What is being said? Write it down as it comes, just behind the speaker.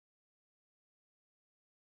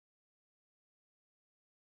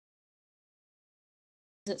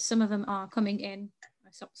that some of them are coming in. I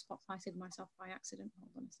spotlighted myself by accident.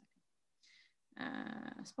 Hold on a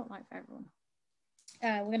second. Spotlight for everyone.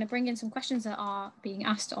 We're going to bring in some questions that are being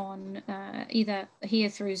asked on either here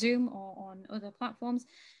through Zoom or on other platforms.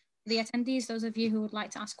 The attendees, those of you who would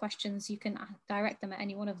like to ask questions, you can direct them at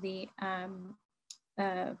any one of the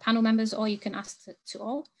panel members, or you can ask to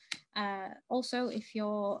all. Also, if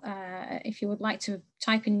you would like to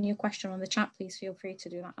type in your question on the chat, please feel free to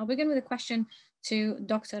do that. I'll begin with a question to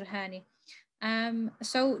Dr. Hany.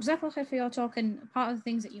 So, Jazakallah khair for your talk, and part of the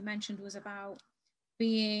things that you mentioned was about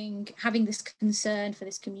having this concern for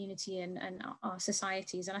this community and our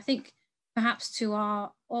societies. And I think perhaps to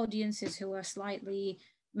our audiences who are slightly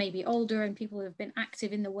maybe older and people who have been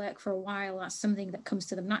active in the work for a while, that's something that comes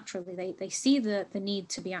to them naturally. They see the need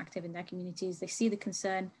to be active in their communities. They see the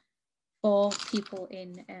concern for people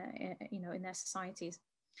in their societies.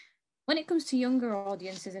 When it comes to younger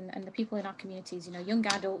audiences and the people in our communities, young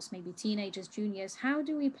adults, maybe teenagers, juniors, how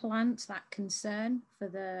do we plant that concern for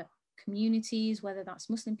the communities, whether that's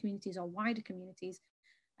Muslim communities or wider communities?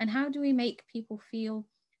 And how do we make people feel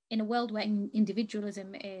in a world where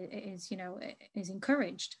individualism is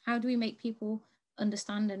encouraged? How do we make people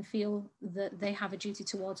understand and feel that they have a duty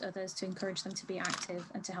towards others to encourage them to be active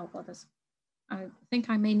and to help others? I think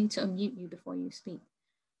I may need to unmute you before you speak.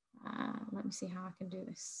 Let me see how I can do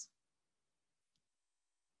this.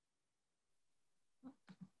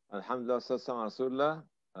 Alhamdulillah,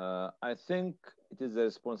 I think it is the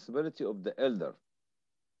responsibility of the elder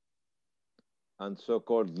and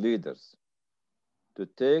so-called leaders to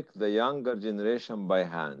take the younger generation by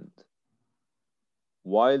hand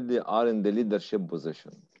while they are in the leadership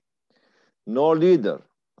position. No leader,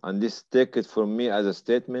 and this take it from me as a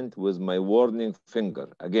statement with my warning finger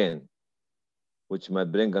again, which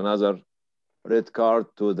might bring another red card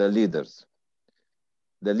to the leaders.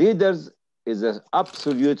 The leaders is an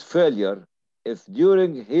absolute failure if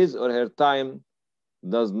during his or her time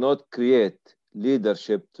does not create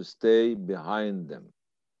leadership to stay behind them.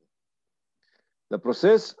 The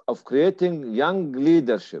process of creating young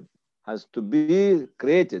leadership has to be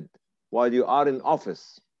created while you are in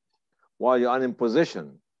office, while you are in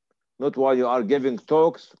position, not while you are giving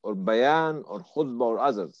talks or bayan or khutbah or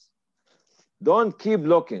others. Don't keep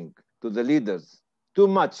looking to the leaders too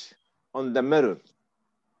much on the mirror.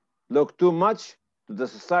 Look too much to the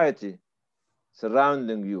society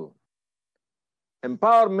surrounding you.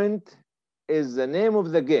 Empowerment is the name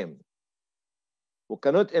of the game. We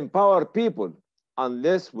cannot empower people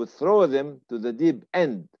unless we throw them to the deep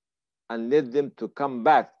end and let them to come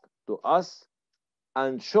back to us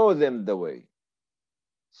and show them the way.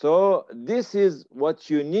 So this is what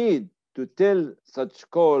you need to tell such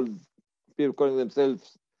called people calling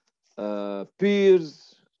themselves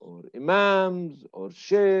peers or imams or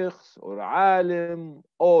sheikhs or alim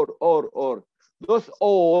or. Those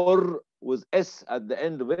or with S at the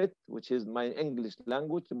end of it, which is my English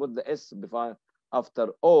language, put the S before after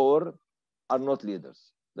or, are not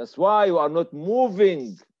leaders. That's why you are not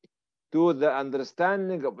moving to the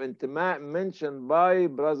understanding of intima mentioned by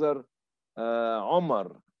Brother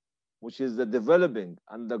Omar, which is the developing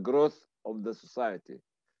and the growth of the society.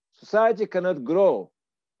 Society cannot grow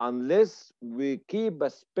unless we keep a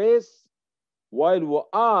space while we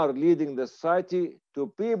are leading the society to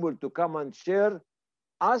people to come and share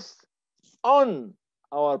us on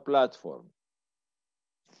our platform,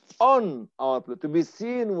 to be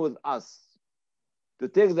seen with us, to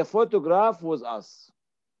take the photograph with us,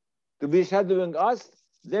 to be shadowing us,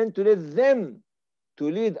 then to let them to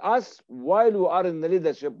lead us while we are in the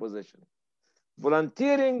leadership position.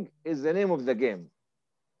 Volunteering is the name of the game.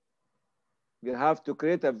 You have to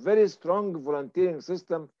create a very strong volunteering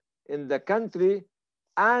system in the country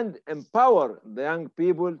and empower the young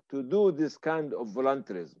people to do this kind of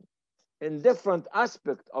volunteerism in different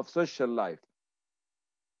aspects of social life.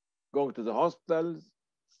 Going to the hospitals.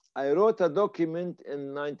 I wrote a document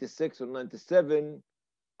in 96 or 97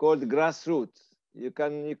 called Grassroots. You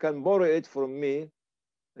can borrow it from me.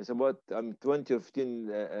 It's about 20 or 15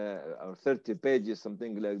 or 30 pages,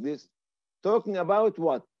 something like this. Talking about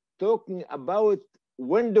what? Talking about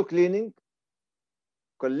window cleaning,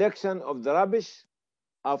 collection of the rubbish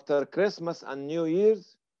after Christmas and New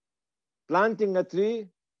Year's, planting a tree,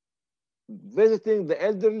 visiting the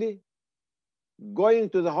elderly, going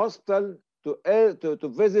to the hospital to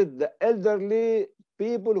visit the elderly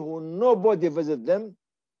people who nobody visits them,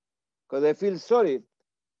 because I feel sorry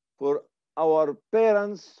for our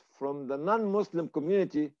parents from the non-Muslim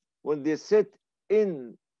community when they sit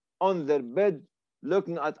on their bed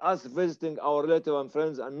looking at us visiting our relatives and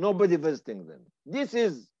friends and nobody visiting them. This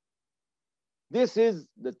is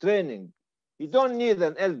the training You don't need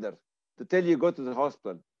an elder to tell you go to the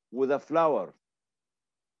hospital with a flower,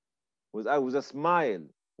 with a smile,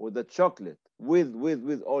 with a chocolate,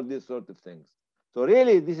 with all these sort of things. So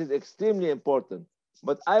really, this is extremely important.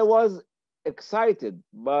 But I was excited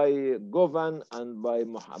by Govan and by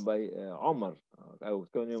Omar. I was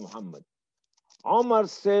calling him Muhammad. Omar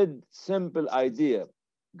said, simple idea,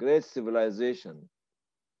 great civilization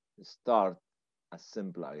start a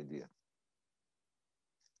simple idea.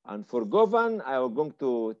 And for Govan, I was going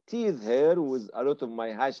to tease her with a lot of my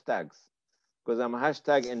hashtags, because I'm a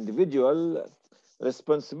hashtag individual.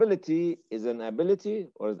 Responsibility is an ability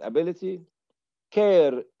or is ability.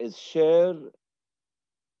 Care is share.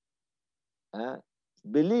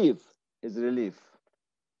 Belief is relief.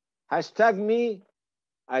 Hashtag me,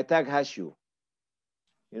 I tag hash you.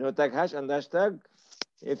 You know tag hash and hashtag?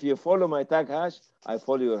 If you follow my tag hash, I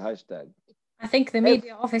follow your hashtag. I think the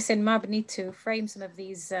media office in MAB need to frame some of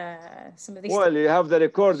these. Well, you have the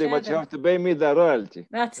recording, but you have to pay me the royalty.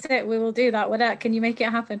 That's it. We will do that. With that, can you make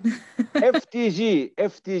it happen?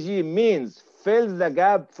 FTG means fill the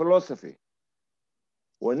gap philosophy.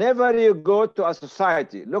 Whenever you go to a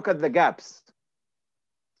society, look at the gaps.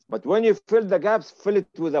 But when you fill the gaps, fill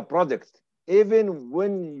it with a product. Even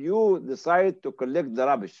when you decide to collect the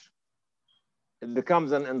rubbish, it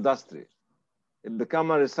becomes an industry. It becomes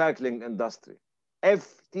a recycling industry.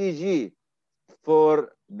 FTG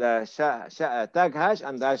for the tag hash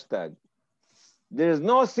and hashtag. There is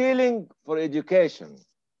no ceiling for education,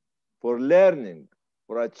 for learning,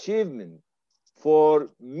 for achievement, for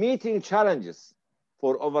meeting challenges,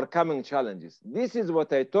 for overcoming challenges. This is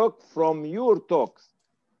what I took from your talks.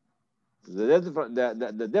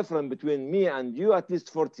 The difference between me and you, at least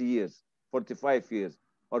 40 years, 45 years,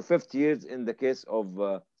 or 50 years in the case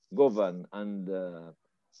of Govan and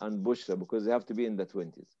Bushra, because they have to be in the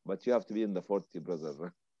 20s. But you have to be in the 40s,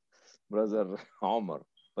 brother Omar.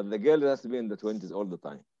 But the girl has to be in the 20s all the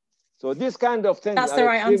time. So these kind of things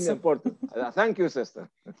are extremely important. Thank you, sister.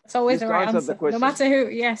 It's always the right answer. No matter who,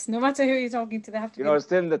 yes, no matter who you're talking to, they have to be. You are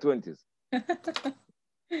still in the 20s.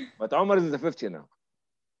 But Omar is in the 50 now.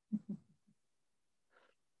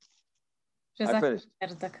 I finished.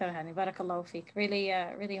 Really,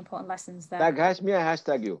 really important lessons there. Tag hash me, I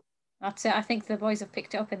hashtag you. That's it. I think the boys have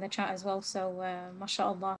picked it up in the chat as well. So,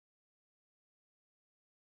 mashallah.